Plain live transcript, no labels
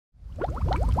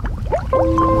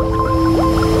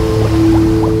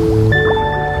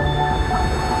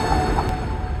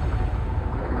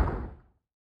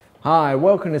Hi,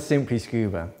 welcome to Simply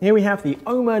Scuba. Here we have the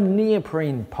Omer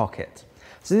Neoprene Pocket.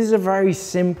 So this is a very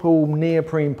simple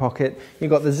neoprene pocket.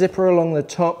 You've got the zipper along the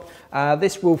top.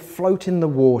 This will float in the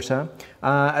water.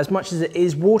 As much as it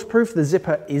is waterproof, the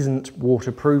zipper isn't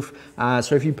waterproof.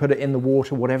 So if you put it in the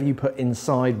water, whatever you put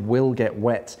inside will get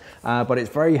wet. But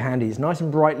it's very handy. It's nice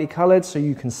and brightly colored so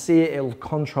you can see it. It'll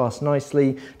contrast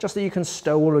nicely, just so you can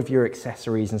stow all of your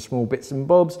accessories and small bits and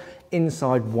bobs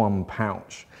inside one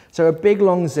pouch. So a big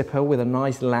long zipper with a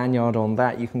nice lanyard on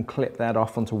that, you can clip that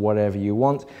off onto whatever you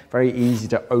want. Very easy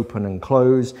to open and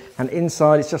close. And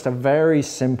inside it's just a very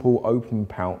simple open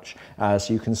pouch.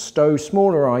 So you can stow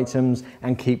smaller items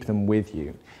and keep them with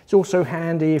you. It's also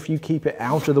handy if you keep it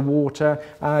out of the water,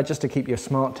 just to keep your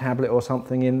smart tablet or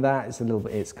something in that.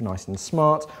 It's nice and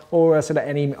smart. Or so that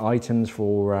any items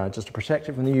for just to protect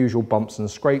it from the usual bumps and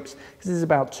scrapes. Because this is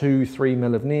about 2-3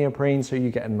 mil of neoprene, so you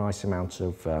get a nice amount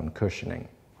of cushioning.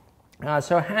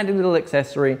 So a handy little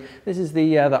accessory. This is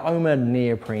the Omer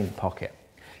Neoprene Pocket.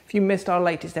 If you missed our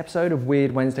latest episode of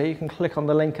Weird Wednesday, you can click on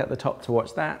the link at the top to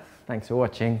watch that. Thanks for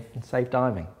watching and safe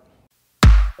diving.